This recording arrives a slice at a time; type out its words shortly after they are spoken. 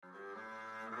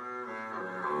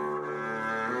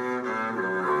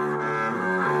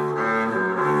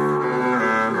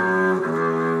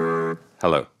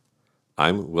Hello,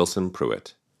 I'm Wilson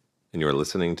Pruitt, and you're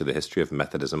listening to the History of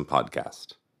Methodism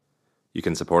podcast. You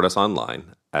can support us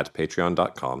online at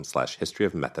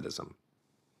patreon.com/historyofmethodism.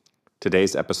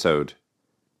 Today's episode,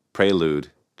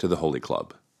 Prelude to the Holy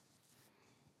Club.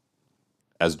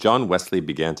 As John Wesley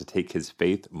began to take his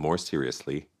faith more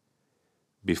seriously,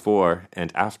 before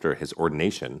and after his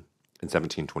ordination in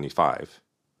 1725,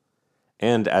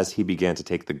 and as he began to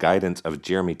take the guidance of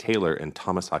Jeremy Taylor and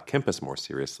Thomas à Kempis more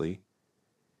seriously,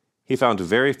 he found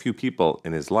very few people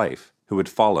in his life who would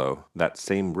follow that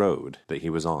same road that he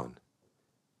was on.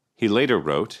 He later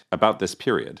wrote about this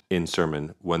period in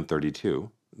Sermon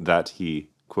 132 that he,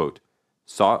 quote,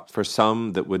 sought for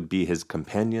some that would be his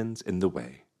companions in the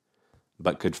way,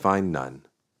 but could find none,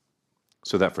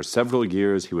 so that for several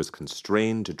years he was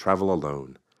constrained to travel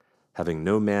alone, having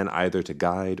no man either to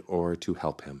guide or to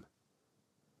help him.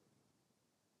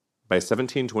 By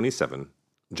 1727,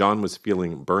 John was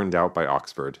feeling burned out by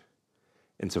Oxford,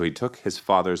 and so he took his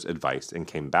father's advice and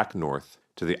came back north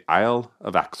to the Isle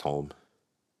of HoM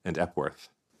and Epworth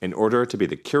in order to be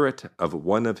the curate of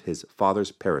one of his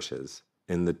father's parishes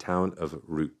in the town of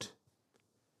Root.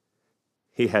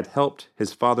 He had helped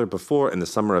his father before in the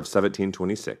summer of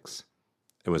 1726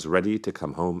 and was ready to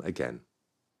come home again.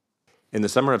 In the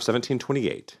summer of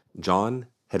 1728, John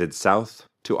headed south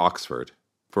to Oxford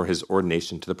for his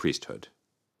ordination to the priesthood.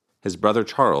 His brother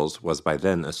Charles was by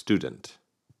then a student.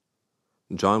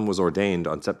 John was ordained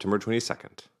on September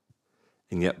 22nd,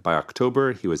 and yet by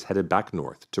October he was headed back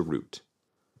north to Root.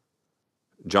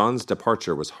 John's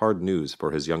departure was hard news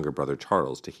for his younger brother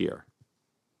Charles to hear.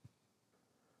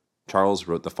 Charles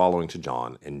wrote the following to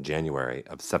John in January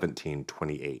of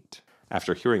 1728,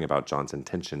 after hearing about John's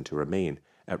intention to remain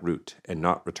at Root and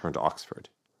not return to Oxford.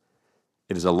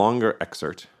 It is a longer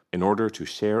excerpt in order to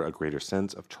share a greater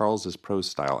sense of Charles's prose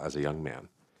style as a young man.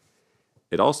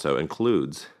 It also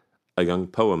includes a young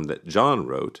poem that John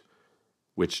wrote,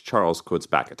 which Charles quotes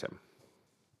back at him.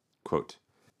 Quote,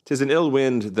 "'Tis an ill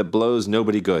wind that blows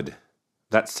nobody good,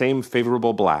 that same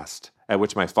favorable blast, at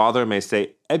which my father may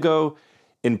say, Ego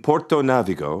in porto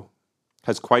navigo,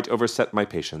 has quite overset my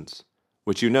patience,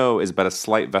 which you know is but a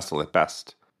slight vessel at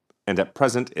best, and at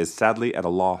present is sadly at a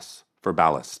loss for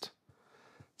ballast.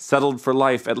 Settled for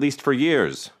life, at least for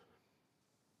years."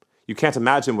 You can't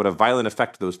imagine what a violent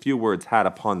effect those few words had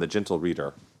upon the gentle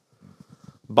reader.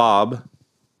 Bob,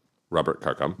 Robert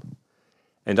Kirkham,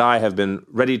 and I have been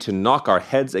ready to knock our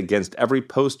heads against every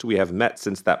post we have met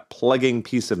since that plaguing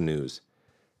piece of news.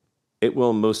 It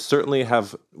will most certainly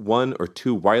have one or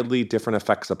two widely different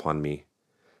effects upon me.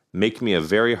 Make me a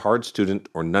very hard student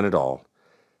or none at all,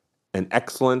 an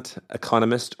excellent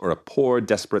economist or a poor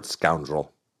desperate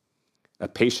scoundrel, a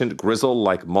patient grizzle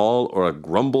like Moll or a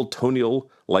grumble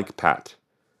tonial like Pat.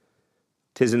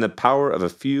 'Tis in the power of a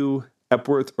few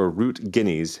Epworth or Root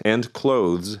guineas and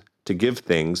clothes to give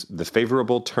things the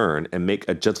favorable turn and make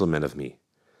a gentleman of me.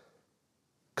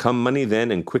 Come money then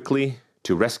and quickly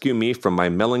to rescue me from my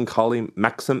melancholy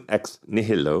maxim ex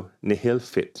nihilo nihil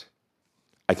fit.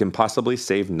 I can possibly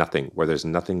save nothing where there's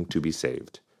nothing to be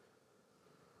saved.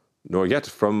 Nor yet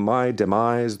from my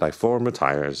demise thy form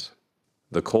retires.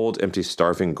 The cold, empty,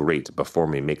 starving grate before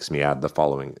me makes me add the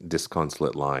following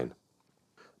disconsolate line.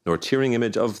 Nor cheering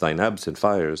image of thine absent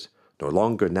fires, nor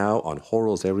longer now on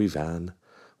Horrell's airy van,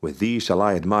 with thee shall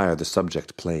I admire the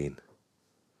subject plain.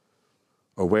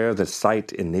 Or where the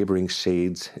sight in neighboring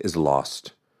shades is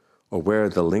lost, or where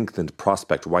the lengthened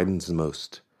prospect widens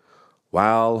most,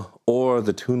 while o'er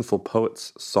the tuneful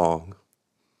poet's song,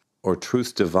 or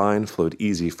truths divine flowed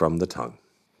easy from the tongue.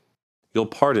 You'll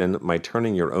pardon my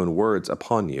turning your own words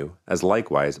upon you, as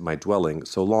likewise my dwelling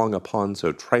so long upon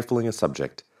so trifling a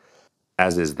subject,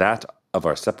 as is that of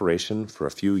our separation for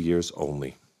a few years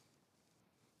only.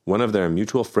 One of their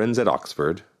mutual friends at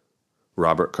Oxford,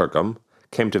 Robert Kirkham,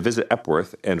 came to visit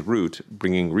Epworth and Root,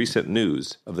 bringing recent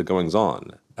news of the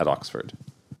goings-on at Oxford.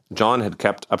 John had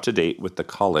kept up to date with the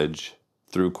college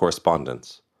through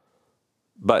correspondence.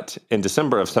 But in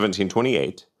December of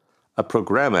 1728, a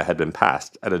programma had been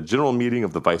passed at a general meeting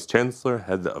of the vice-chancellor,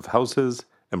 head of houses,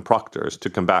 and proctors to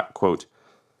combat, quote,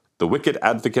 the wicked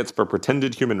advocates for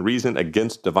pretended human reason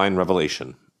against divine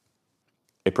revelation.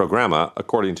 A programma,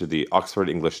 according to the Oxford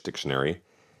English Dictionary,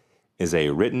 is a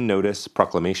written notice,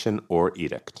 proclamation, or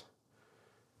edict.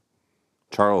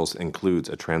 Charles includes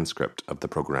a transcript of the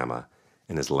programma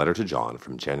in his letter to John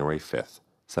from January 5th,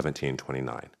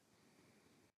 1729.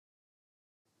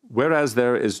 Whereas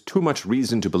there is too much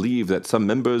reason to believe that some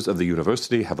members of the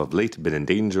university have of late been in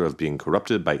danger of being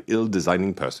corrupted by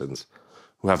ill-designing persons,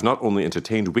 who have not only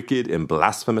entertained wicked and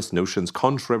blasphemous notions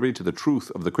contrary to the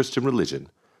truth of the Christian religion,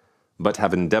 but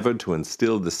have endeavored to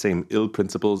instill the same ill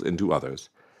principles into others,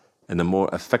 and the more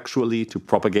effectually to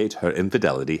propagate her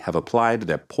infidelity, have applied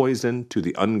their poison to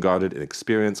the unguarded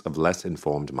experience of less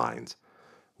informed minds,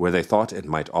 where they thought it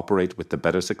might operate with the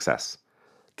better success,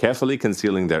 carefully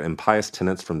concealing their impious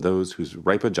tenets from those whose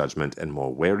riper judgment and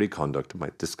more wary conduct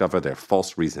might discover their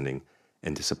false reasoning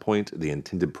and disappoint the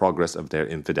intended progress of their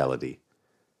infidelity.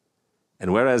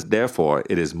 And whereas, therefore,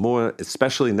 it is more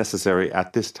especially necessary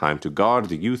at this time to guard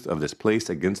the youth of this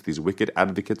place against these wicked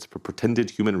advocates for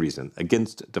pretended human reason,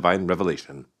 against divine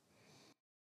revelation,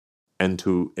 and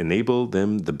to enable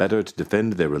them the better to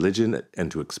defend their religion and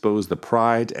to expose the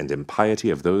pride and impiety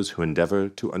of those who endeavor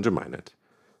to undermine it,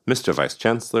 Mr.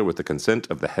 Vice-Chancellor, with the consent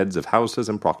of the heads of houses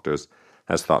and proctors,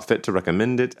 has thought fit to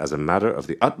recommend it as a matter of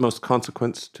the utmost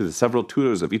consequence to the several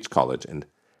tutors of each college and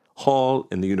hall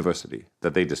in the university,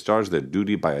 that they discharge their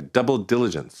duty by a double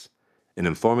diligence in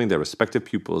informing their respective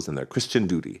pupils in their Christian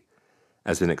duty,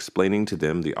 as in explaining to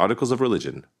them the articles of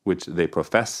religion which they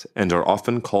profess and are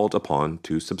often called upon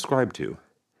to subscribe to,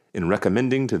 in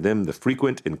recommending to them the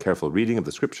frequent and careful reading of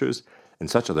the Scriptures and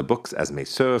such other books as may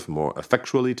serve more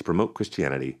effectually to promote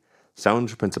Christianity,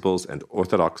 sound principles, and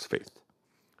orthodox faith.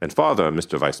 And farther,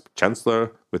 Mr.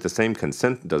 Vice-Chancellor, with the same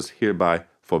consent, does hereby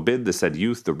forbid the said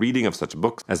youth the reading of such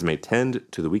books as may tend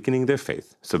to the weakening their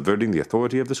faith, subverting the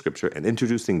authority of the Scripture, and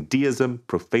introducing deism,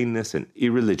 profaneness, and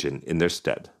irreligion in their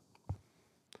stead.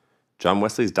 John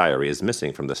Wesley's diary is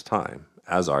missing from this time,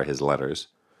 as are his letters,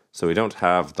 so we don't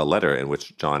have the letter in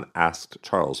which John asked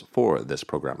Charles for this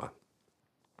programma.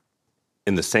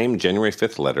 In the same January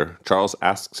 5th letter, Charles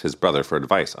asks his brother for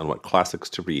advice on what classics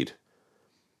to read.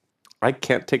 I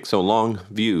can't take so long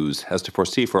views as to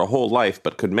foresee for a whole life,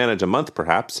 but could manage a month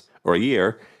perhaps, or a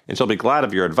year, and shall be glad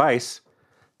of your advice,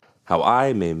 how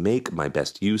I may make my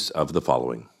best use of the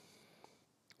following.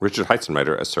 Richard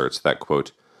Heitzenreiter asserts that,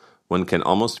 quote, one can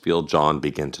almost feel John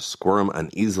begin to squirm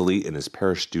uneasily in his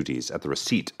parish duties at the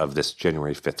receipt of this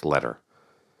January 5th letter.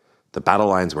 The battle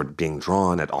lines were being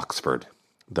drawn at Oxford.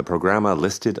 The programma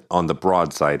listed on the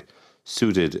broadside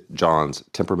suited John's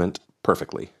temperament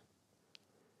perfectly.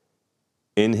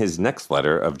 In his next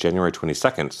letter of January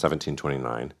 22nd,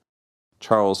 1729,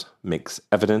 Charles makes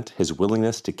evident his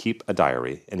willingness to keep a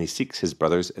diary, and he seeks his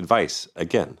brother's advice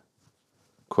again.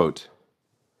 Quote,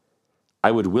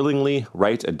 I would willingly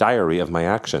write a diary of my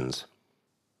actions,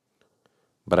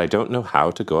 but I don't know how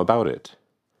to go about it.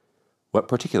 What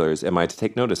particulars am I to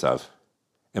take notice of?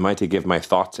 Am I to give my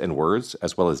thoughts and words,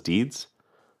 as well as deeds,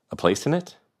 a place in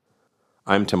it?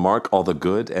 I am to mark all the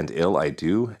good and ill I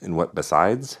do, and what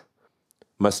besides?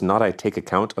 Must not I take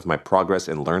account of my progress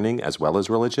in learning as well as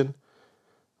religion?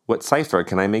 What cipher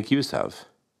can I make use of?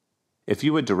 If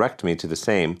you would direct me to the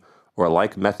same or a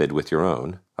like method with your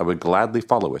own, I would gladly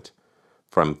follow it,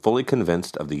 for I am fully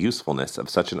convinced of the usefulness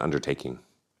of such an undertaking.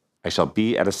 I shall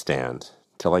be at a stand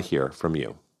till I hear from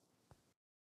you.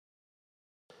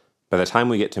 By the time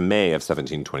we get to May of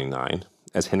 1729,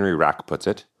 as Henry Rack puts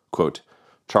it, quote,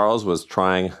 Charles was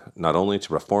trying not only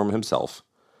to reform himself,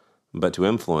 but to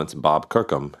influence Bob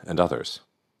Kirkham and others.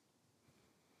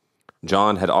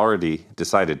 John had already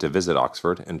decided to visit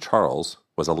Oxford, and Charles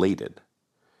was elated.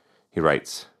 He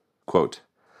writes, quote,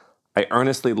 I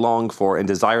earnestly long for and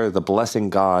desire the blessing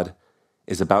God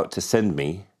is about to send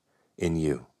me in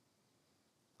you.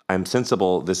 I am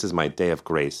sensible this is my day of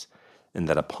grace, and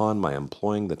that upon my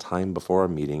employing the time before our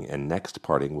meeting and next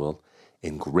parting will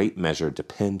in great measure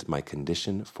depend my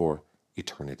condition for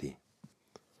eternity.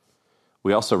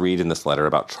 We also read in this letter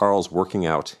about Charles working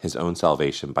out his own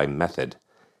salvation by method,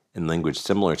 in language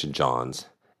similar to John's,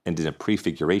 and in a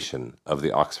prefiguration of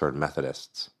the Oxford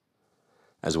Methodists.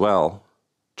 As well,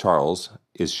 Charles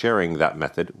is sharing that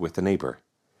method with a neighbor.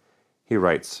 He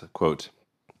writes, quote,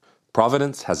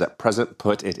 Providence has at present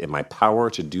put it in my power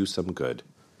to do some good.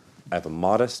 I have a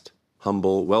modest,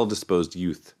 humble, well-disposed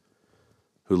youth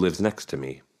who lives next to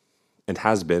me, and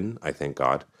has been, I thank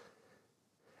God,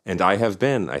 and I have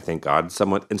been, I thank God,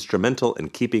 somewhat instrumental in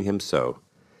keeping him so.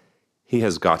 He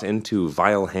has got into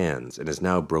vile hands and is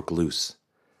now broke loose.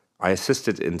 I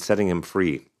assisted in setting him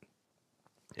free,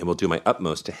 and will do my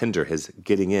utmost to hinder his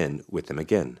getting in with him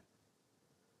again.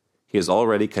 He is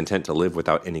already content to live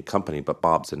without any company but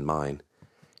Bob's and mine.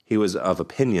 He was of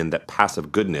opinion that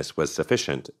passive goodness was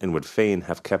sufficient, and would fain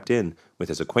have kept in with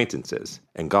his acquaintances,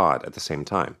 and God at the same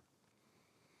time.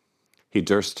 He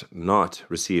durst not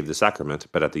receive the sacrament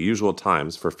but at the usual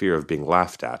times for fear of being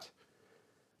laughed at.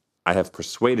 I have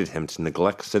persuaded him to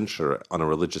neglect censure on a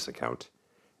religious account,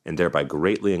 and thereby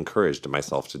greatly encouraged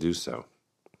myself to do so.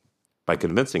 By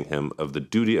convincing him of the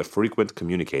duty of frequent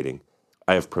communicating,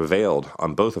 I have prevailed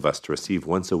on both of us to receive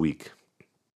once a week.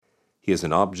 He is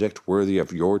an object worthy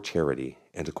of your charity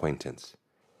and acquaintance.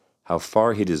 How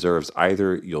far he deserves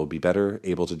either you'll be better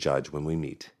able to judge when we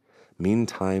meet.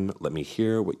 Meantime, let me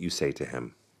hear what you say to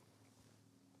him.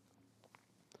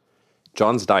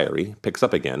 John's diary picks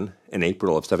up again in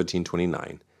April of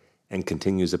 1729 and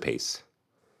continues apace.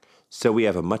 So we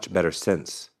have a much better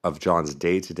sense of John's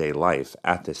day-to-day life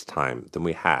at this time than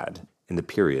we had in the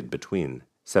period between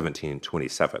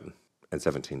 1727 and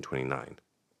 1729.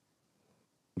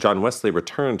 John Wesley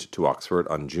returned to Oxford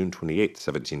on June 28,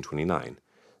 1729,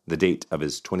 the date of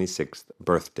his 26th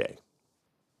birthday.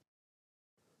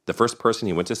 The first person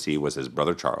he went to see was his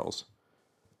brother Charles.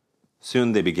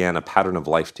 Soon they began a pattern of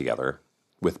life together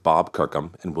with Bob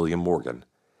Kirkham and William Morgan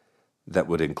that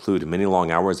would include many long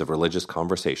hours of religious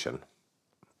conversation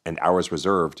and hours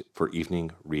reserved for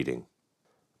evening reading.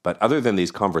 But other than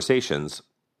these conversations,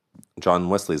 John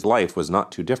Wesley's life was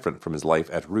not too different from his life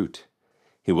at Root.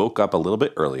 He woke up a little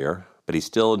bit earlier, but he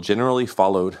still generally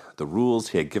followed the rules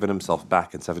he had given himself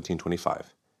back in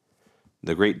 1725.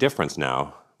 The great difference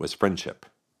now was friendship,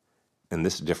 and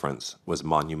this difference was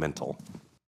monumental.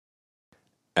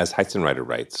 As Heisenreiter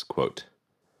writes, quote,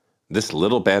 "This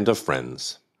little band of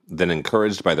friends, then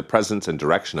encouraged by the presence and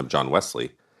direction of John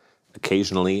Wesley,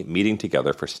 occasionally meeting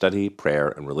together for study, prayer,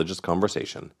 and religious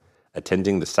conversation,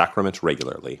 attending the sacrament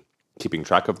regularly, keeping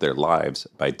track of their lives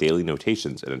by daily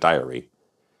notations in a diary,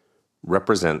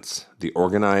 represents the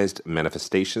organized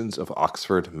manifestations of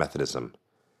Oxford Methodism.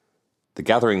 The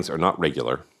gatherings are not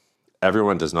regular,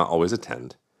 everyone does not always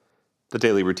attend, the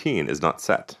daily routine is not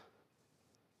set.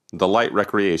 The light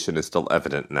recreation is still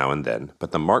evident now and then,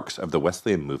 but the marks of the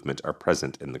Wesleyan movement are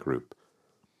present in the group.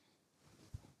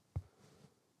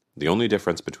 The only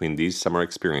difference between these summer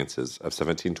experiences of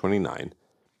 1729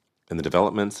 and the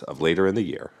developments of later in the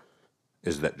year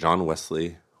is that John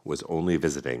Wesley was only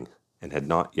visiting and had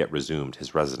not yet resumed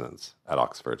his residence at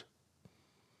Oxford.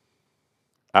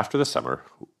 After the summer,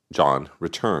 John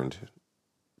returned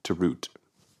to Root.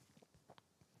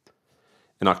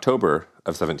 In October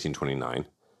of 1729,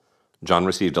 John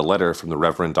received a letter from the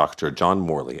Reverend Dr. John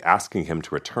Morley asking him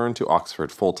to return to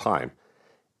Oxford full-time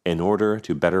in order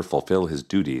to better fulfill his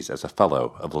duties as a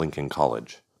Fellow of Lincoln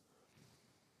College.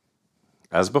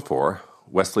 As before,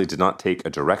 Wesley did not take a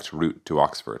direct route to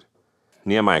Oxford.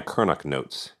 Nehemiah Curnock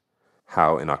notes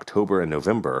how in October and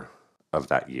November of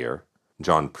that year,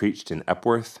 John preached in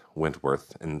Epworth,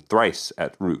 Wentworth, and thrice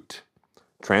at Root,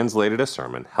 translated a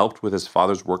sermon, helped with his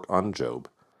father's work on Job,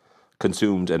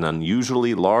 consumed an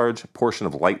unusually large portion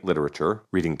of light literature,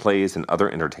 reading plays and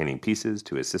other entertaining pieces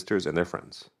to his sisters and their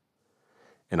friends.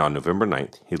 And on November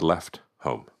 9th, he left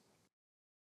HoM.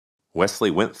 Wesley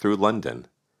went through London,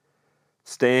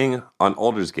 staying on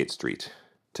Aldersgate Street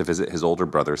to visit his older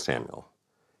brother Samuel,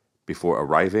 before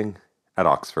arriving at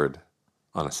Oxford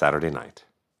on a Saturday night.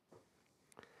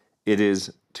 It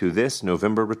is to this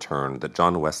November return that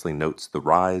John Wesley notes the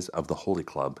rise of the Holy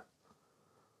Club.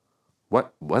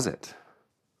 What was it?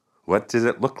 What did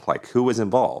it look like? Who was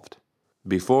involved?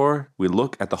 Before we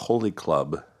look at the Holy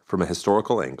Club from a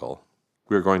historical angle,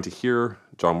 we are going to hear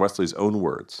John Wesley's own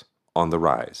words on the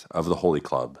rise of the Holy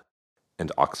Club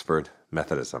and Oxford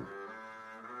Methodism.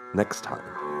 Next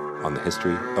time on the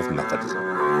History of Methodism.